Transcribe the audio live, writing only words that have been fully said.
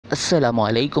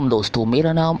अस्सलाम-ओ-अलैकुम दोस्तों,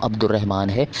 मेरा नाम अब्दुर्रहमान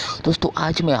है। दोस्तों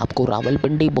आज मैं आपको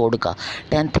रावलपिंडी बोर्ड का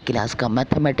 10th क्लास का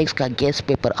मैथमेटिक्स का गेस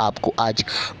पेपर आपको आज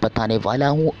बताने वाला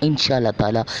हूँ। इंशाल्लाह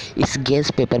ताला इस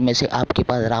गेस पेपर में से आपके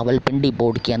पास रावलपिंडी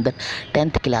बोर्ड के अंदर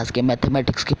 10th क्लास के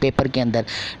मैथमेटिक्स के पेपर के अंदर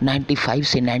 95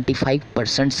 से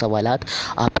 95% सवालात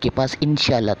आपके पास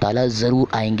इंशाल्लाह ताला ज़रूर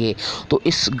आएंगे। तो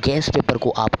इस गैस पेपर को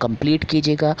आप कंप्लीट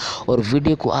कीजिएगा और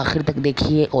वीडियो को आखिर तक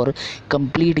देखिए और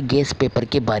कंप्लीट गैस पेपर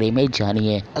के बारे में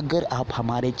जानिए। अगर आप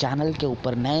हमारे चैनल के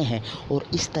ऊपर नए हैं और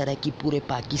इस तरह की पूरे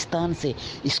पाकिस्तान से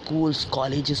स्कूल्स,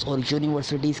 कॉलेजेस और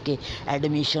यूनिवर्सिटीज़ के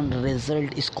एडमिशन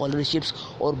रिज़ल्ट, स्कॉलरशिप्स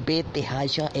और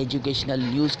बेतहाशा एजुकेशनल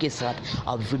न्यूज़ के साथ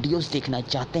आप वीडियोस देखना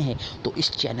चाहते हैं तो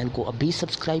इस चैनल को अभी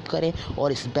सब्सक्राइब करें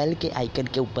और इस बेल के आइकन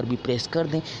के ऊपर भी प्रेस कर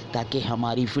दें ताकि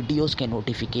हमारी वीडियोस के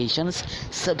नोटिफिकेशंस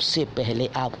सबसे पहले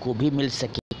आपको भी मिल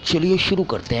सके। चलिए शुरू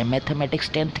करते हैं मैथमेटिक्स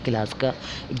 10th क्लास का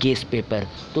गेस पेपर।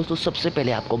 दोस्तों सबसे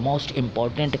पहले आपको मोस्ट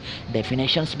इम्पॉर्टेंट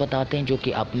डेफिनेशंस बताते हैं जो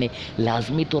कि आपने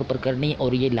लाजमी तौर पर करनी है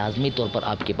और ये लाजमी तौर पर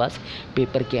आपके पास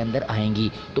पेपर के अंदर आएंगी।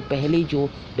 तो पहली जो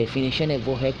डेफिनेशन है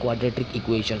वो है क्वाड्रेटिक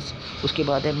इक्वेशंस, उसके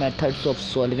बाद है methods of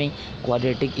solving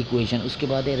quadratic equation, उसके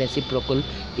बाद है रेसिप्रोकल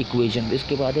इक्वेशन,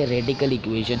 उसके बाद है रेडिकल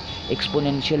इक्वेशन,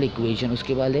 एक्सपोनेंशियल इक्वेशन,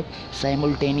 उसके बाद है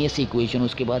साइमल्टेनियस इक्वेशन,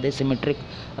 उसके बाद है सिमेट्रिक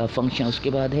फंक्शन, उसके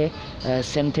बाद है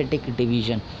सिंथेटिक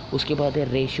डिवीजन, उसके बाद है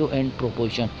रेशियो एंड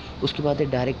प्रोपोर्शन, उसके बाद है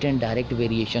डायरेक्ट एंड डायरेक्ट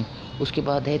वेरिएशन, उसके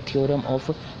बाद है थ्योरम ऑफ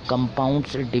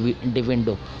कंपाउंड्स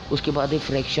डिविडेंडो, उसके बाद है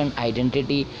fraction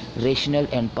identity, rational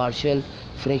and partial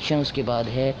fraction, उसके बाद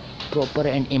है proper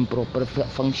and improper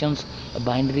functions,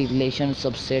 binary relation,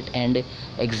 subset and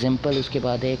example, उसके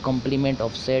बाद है complement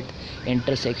of set,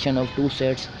 intersection of two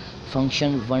sets,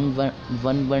 function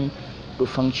one two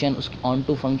function, उसके on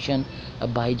to function,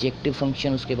 bijective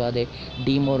function, उसके बाद है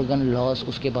डी मॉर्गन लॉस,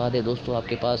 उसके बाद है दोस्तों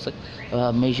आपके पास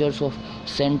मेजर्स ऑफ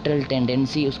सेंट्रल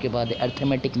टेंडेंसी, उसके बाद है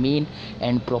arithmetic mean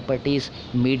and properties,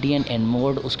 median and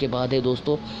mode, उसके बाद है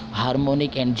दोस्तों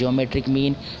harmonic and geometric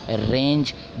mean,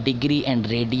 range, degree and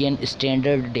radian,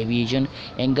 standard deviation,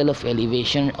 angle of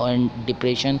elevation and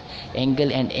depression,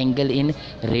 angle and angle in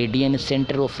radian,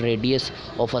 centre of radius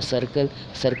of a circle,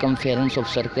 circumference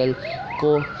of circle,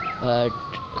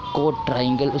 को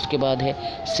triangle, उसके बाद है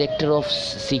sector of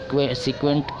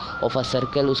sequent of a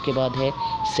circle, उसके बाद है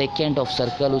second of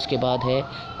circle, उसके बाद है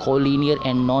collinear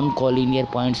and non collinear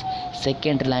points,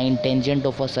 second line, tangent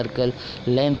of a circle,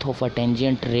 length of a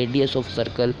tangent, radius of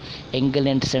circle, angle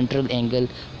and central angle,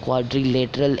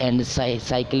 quadrilateral and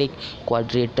cyclic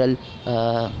quadrilateral,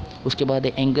 उसके बाद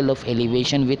है angle of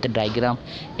elevation with diagram,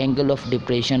 angle of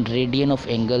depression, radian of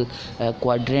angle,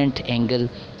 quadrant angle,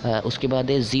 उसके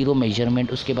बाद है zero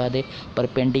measurement, उसके बाद है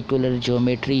perpendicular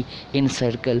geometry इन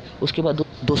circle. उसके बाद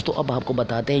दोस्तों अब आपको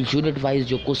बताते हैं यूनिट वाइज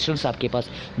जो क्वेश्चंस आपके पास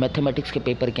मैथमेटिक्स के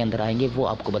पेपर के अंदर आएंगे वो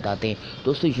आपको बताते हैं।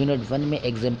 दोस्तों यूनिट 1 में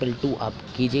एग्जाम्पल 2 आप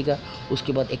कीजिएगा,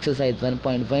 उसके बाद एक्सरसाइज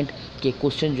 1.1 के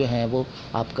क्वेश्चन जो हैं वो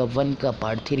आपका 1 का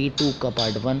पार्ट 3, 2 का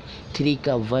पार्ट 1, 3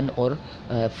 का 1 और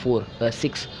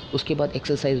 6, उसके बाद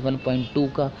एक्सरसाइज 1.2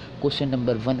 का क्वेश्चन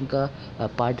नंबर 1 का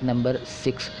पार्ट नंबर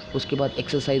 6, उसके बाद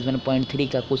एक्सरसाइज 1.3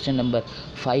 का क्वेश्चन नंबर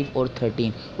 5 और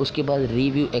 13, उसके बाद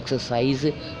रिव्यू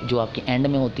एक्सरसाइज जो आपके एंड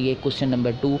में होती है क्वेश्चन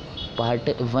नंबर 2 पार्ट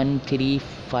 1, 3,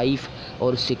 5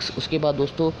 और 6। उसके बाद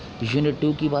दोस्तों यूनिट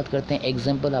 2 की बात करते हैं,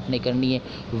 एग्जाम्पल आपने करनी है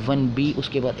 1B,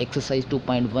 उसके बाद एक्सरसाइज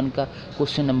 2.1 का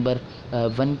क्वेश्चन नंबर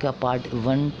 1 का पार्ट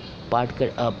 1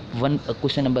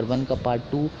 क्वेश्चन नंबर 1 का पार्ट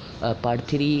 2, पार्ट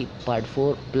 3, पार्ट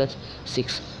 4 प्लस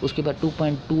 6, उसके बाद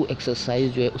 2.2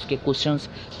 एक्सरसाइज जो है उसके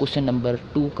क्वेश्चन नंबर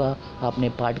 2 का आपने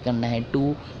पार्ट करना है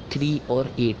 2, 3 और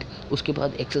 8, उसके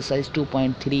बाद एक्सरसाइज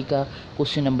 2.3 का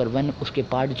क्वेश्चन नंबर 1 उसके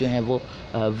पार्ट जो हैं वो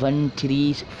 1,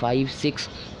 3, 5, 6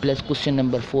 प्लस क्वेश्चन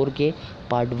नंबर 4 के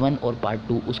पार्ट 1 और पार्ट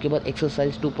 2, उसके बाद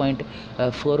एक्सरसाइज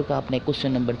 2.4 का आपने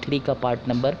क्वेश्चन नंबर 3 का पार्ट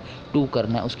नंबर 2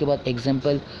 करना है। उसके बाद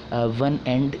एग्जाम्पल 1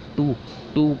 एंड 2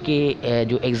 के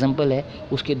जो एग्जाम्पल है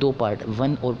उसके 2 पार्ट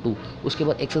 1 और 2, उसके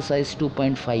बाद एक्सरसाइज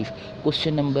 2.5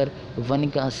 क्वेश्चन नंबर 1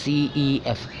 का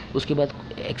CEF, उसके बाद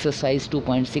एक्सरसाइज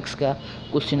 2.6 का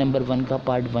क्वेश्चन नंबर 1 का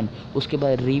पार्ट 1, उसके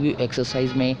बाद रिव्यू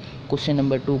एक्सरसाइज में क्वेश्चन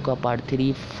नंबर 2 का पार्ट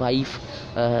 3, 5,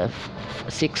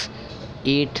 6,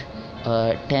 8,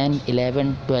 10,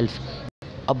 11, 12।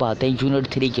 अब आते हैं यूनिट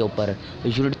 3 के ऊपर।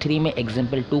 यूनिट 3 में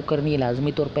एग्जाम्पल 2 करनी है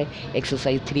लाजमी तौर पे,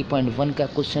 एक्सरसाइज 3.1 का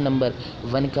क्वेश्चन नंबर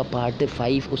 1 का पार्ट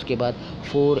 5, उसके बाद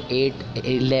 4, 8,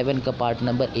 11 का पार्ट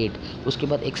नंबर 8, उसके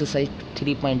बाद एक्सरसाइज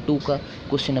 3.2 का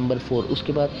क्वेश्चन नंबर 4,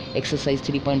 उसके बाद एक्सरसाइज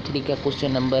 3.3 का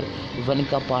क्वेश्चन नंबर 1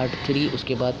 का पार्ट 3,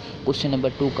 उसके बाद क्वेश्चन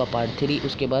नंबर 2 का पार्ट 3,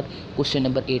 उसके बाद क्वेश्चन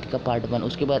नंबर 8 का पार्ट 1,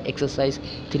 उसके बाद एक्सरसाइज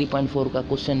 3.4 का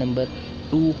क्वेश्चन नंबर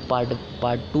 2 पार्ट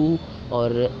 2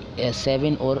 और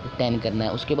 7 और 10 करना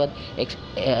है। उसके बाद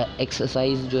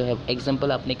एक्सरसाइज जो है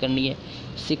एग्जांपल आपने करनी है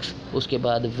 6, उसके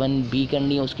बाद 1B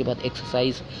करनी है, उसके बाद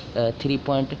एक्सरसाइज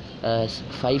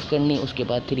 3.5 करनी है, उसके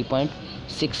बाद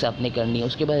 3.6 आपने करनी है।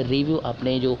 उसके बाद रिव्यू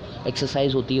आपने जो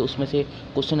एक्सरसाइज होती है उसमें से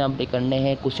क्वेश्चन आपने करने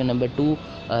हैं, क्वेश्चन नंबर 2,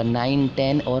 9,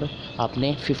 10 और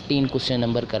आपने 15 क्वेश्चन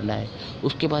नंबर करना है।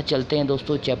 उसके बाद चलते हैं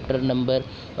दोस्तों चैप्टर नंबर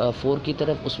 4 की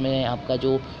तरफ। उसमें आपका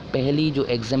जो पहली जो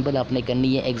एग्जांपल आपने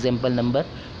करनी है एग्जांपल नंबर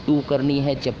 2 करनी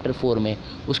है चैप्टर 4 में।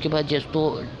 उसके बाद दोस्तों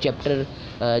चैप्टर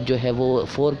जो है वो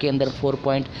 4 के अंदर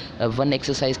 4.1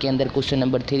 एक्सरसाइज के अंदर क्वेश्चन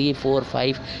नंबर 3, 4,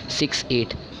 5, 6,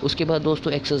 8। उसके बाद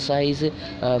दोस्तों एक्सरसाइज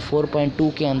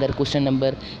 4.2 के अंदर क्वेश्चन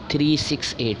नंबर 3,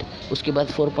 6, 8। उसके बाद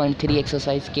 4.3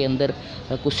 एक्सरसाइज के अंदर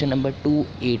क्वेश्चन नंबर 2,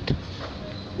 8।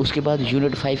 उसके बाद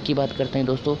यूनिट 5 की बात करते हैं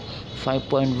दोस्तों।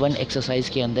 5.1 एक्सरसाइज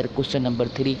के अंदर क्वेश्चन नंबर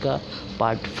 3 का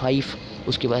पार्ट 5,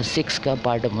 उसके बाद 6 का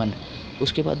पार्ट 1।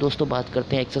 उसके बाद दोस्तों बात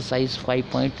करते हैं एक्सरसाइज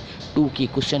 5.2 की,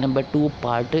 क्वेश्चन नंबर 2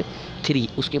 पार्ट 3।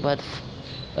 उसके बाद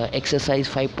एक्सरसाइज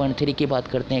 5.3 की बात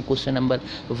करते हैं, क्वेश्चन नंबर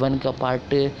 1 का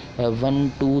पार्ट 1,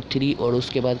 2, 3 और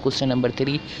उसके बाद क्वेश्चन नंबर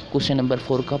 3 क्वेश्चन नंबर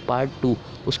 4 का पार्ट 2।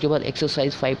 उसके बाद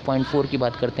एक्सरसाइज 5.4 की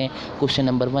बात करते हैं, question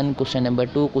number 1, question number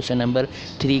 2, question number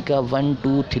 3 का 1,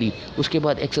 2, 3। उसके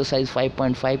बाद एक्सरसाइज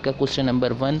 5.5 का question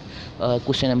number 1,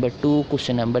 question number 2,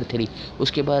 question number 3।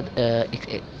 उसके बाद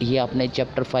ये आपने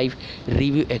चैप्टर 5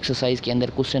 रिव्यू एक्सरसाइज के अंदर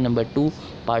क्वेश्चन नंबर 2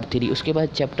 पार्ट 3। उसके बाद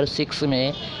चैप्टर 6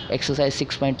 में एक्सरसाइज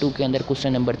 6.2 के अंदर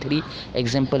क्वेश्चन नंबर 3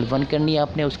 एग्जाम्पल 1 करनी है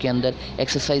आपने। उसके अंदर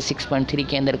एक्सरसाइज 6.3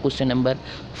 के अंदर क्वेश्चन नंबर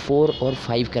 4 और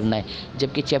 5 करना है।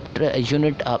 जबकि चैप्टर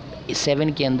यूनिट 7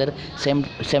 के अंदर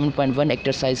 7.1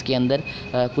 एक्सरसाइज के अंदर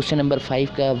क्वेश्चन नंबर 5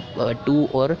 का 2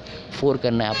 और 4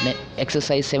 करना है आपने।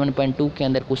 एक्सरसाइज 7.2 के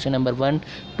अंदर क्वेश्चन नंबर 1,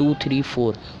 2, 3,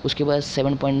 4। उसके बाद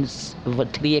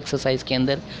 7.3 एक्सरसाइज के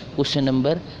अंदर क्वेश्चन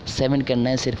नंबर 7 करना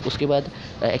है सिर्फ। उसके बाद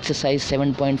एक्सरसाइज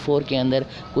 7.4 के अंदर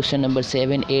क्वेश्चन नंबर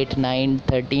 7, 8, 9,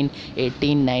 13,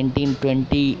 18, 19,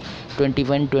 20,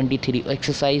 21, 23।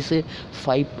 एक्सरसाइज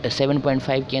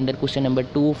 7.5 के अंदर क्वेश्चन नंबर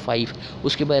 2, 5।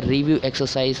 उसके बाद रिव्यू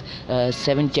एक्सरसाइज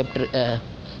 7 चैप्टर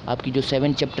आपकी जो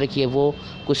 7 चैप्टर की है वो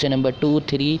क्वेश्चन नंबर 2,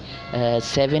 3,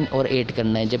 7 और 8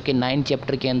 करना है। जबकि 9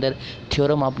 चैप्टर के अंदर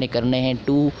थ्योरम आपने करने हैं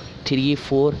 2, 3,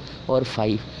 4 और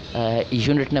 5।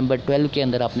 यूनिट नंबर 12 के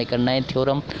अंदर आपने करना है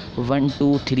थ्योरम 1,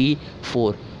 2, 3,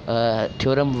 4।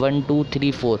 थ्योरम 1, 2,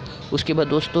 3, 4। उसके बाद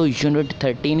दोस्तों यूनिट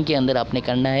 13 के अंदर आपने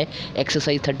करना है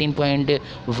एक्सरसाइज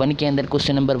 13.1 के अंदर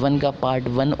क्वेश्चन नंबर 1 का पार्ट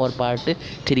 1 और पार्ट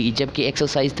 3। जबकि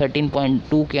एक्सरसाइज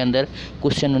 13.2 के अंदर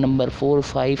क्वेश्चन नंबर 4,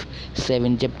 5,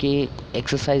 7। जबकि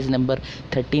एक्सरसाइज नंबर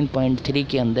 13.3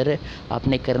 के अंदर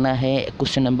आपने करना है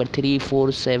क्वेश्चन नंबर 3,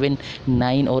 4, 7,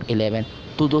 9 और 11।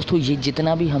 तो दोस्तों ये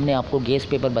जितना भी हमने आपको गेस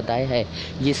पेपर बताया है,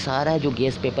 ये सारा जो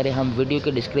गेस पेपर है हम वीडियो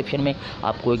के डिस्क्रिप्शन में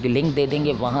आपको एक लिंक दे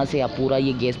देंगे। वहाँ से आप पूरा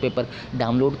ये गेस पेपर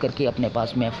डाउनलोड करके अपने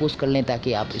पास महफूज कर लें,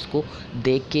 ताकि आप इसको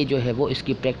देख के जो है वो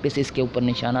इसकी प्रैक्टिस, इसके ऊपर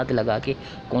निशानात लगा के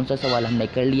कौन सा सवाल हमने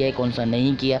कर लिया है, कौन सा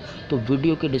नहीं किया। तो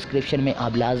वीडियो के डिस्क्रिप्शन में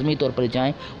आप लाजमी तौर पर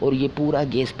जाएँ और ये पूरा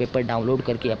गेस पेपर डाउनलोड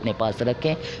करके अपने पास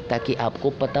रखें, ताकि आपको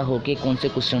पता हो कि कौन से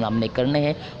क्वेश्चन आपने करने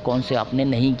हैं, कौन से आपने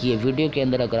नहीं किए। वीडियो के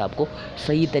अंदर अगर आपको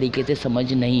सही तरीके से समझ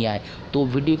नहीं आए तो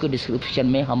वीडियो के डिस्क्रिप्शन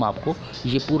में हम आपको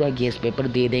ये पूरा गेस पेपर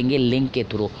दे देंगे लिंक के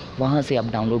थ्रू, वहाँ से आप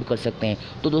डाउनलोड कर सकते हैं।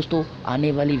 तो दोस्तों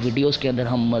आने वाली वीडियोस के अंदर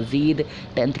हम मज़ीद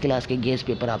 10th क्लास के गेस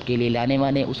पेपर आपके लिए लाने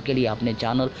वाले हैं। उसके लिए आपने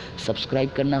चैनल सब्सक्राइब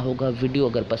करना होगा। वीडियो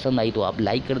अगर पसंद आई तो आप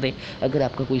लाइक कर दें। अगर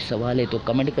आपका कोई सवाल है तो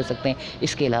कमेंट कर सकते हैं।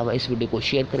 इसके अलावा इस वीडियो को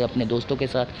शेयर करें अपने दोस्तों के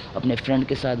साथ, अपने फ्रेंड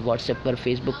के साथ, व्हाट्सएप पर,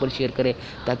 फेसबुक पर शेयर करें,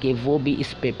 ताकि वो भी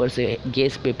इस पेपर से,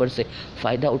 गेस पेपर से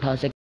फ़ायदा उठा सकें।